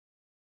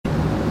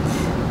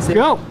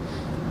Go!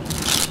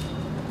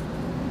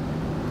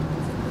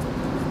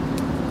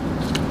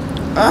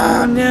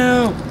 Oh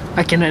no!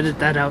 I can edit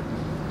that out.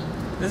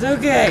 It's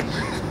okay.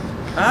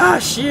 Ah,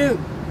 shoot!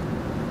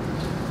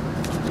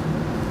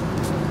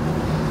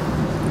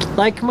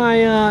 Like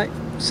my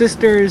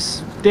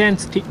sister's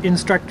dance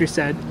instructor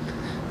said,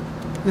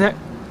 that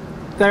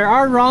there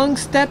are wrong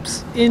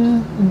steps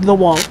in the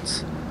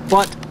waltz,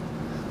 but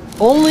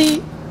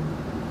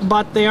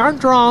they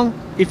aren't wrong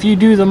if you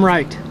do them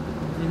right.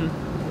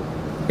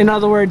 In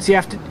other words, you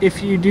have to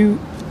if you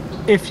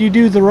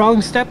do the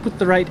wrong step with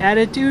the right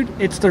attitude,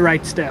 it's the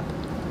right step.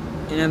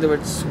 In other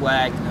words,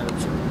 swag, not a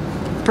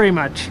joke. Pretty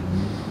much.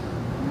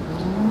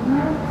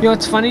 You know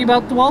what's funny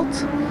about the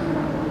waltz?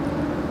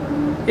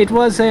 It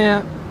was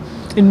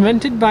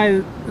invented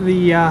by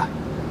the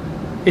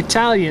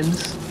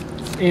Italians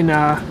in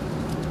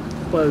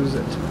what was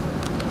it?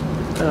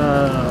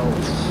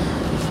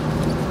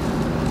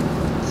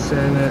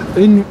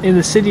 In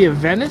the city of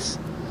Venice,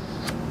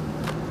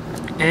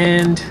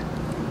 and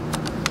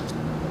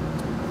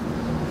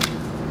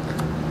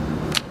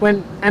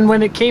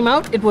when it came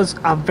out, it was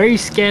a very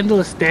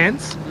scandalous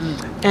dance,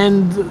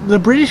 and the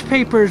British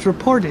papers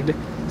reported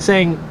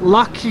saying,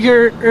 "Lock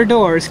your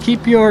doors,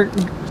 keep your..."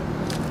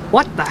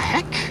 What the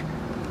heck?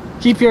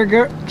 Keep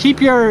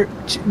your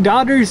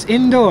daughters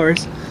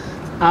indoors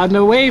and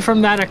away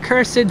from that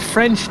accursed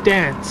French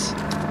dance.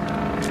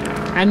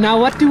 And now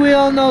what do we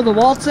all know the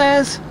waltz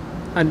as?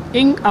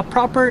 A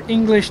proper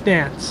English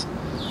dance.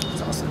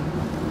 That's awesome.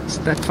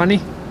 Isn't that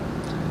funny?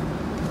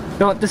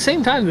 Now at the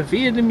same time, the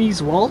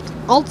Vietnamese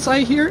waltz, I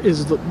hear,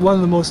 is one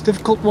of the most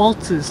difficult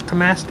waltzes to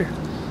master.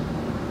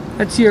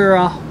 That's your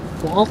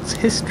waltz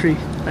history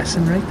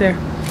lesson right there.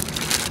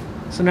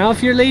 So now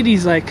if your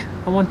lady's like,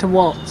 "I want to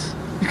waltz,"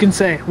 you can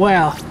say,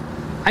 "Well,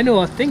 I know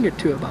a thing or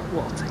two about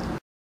waltz."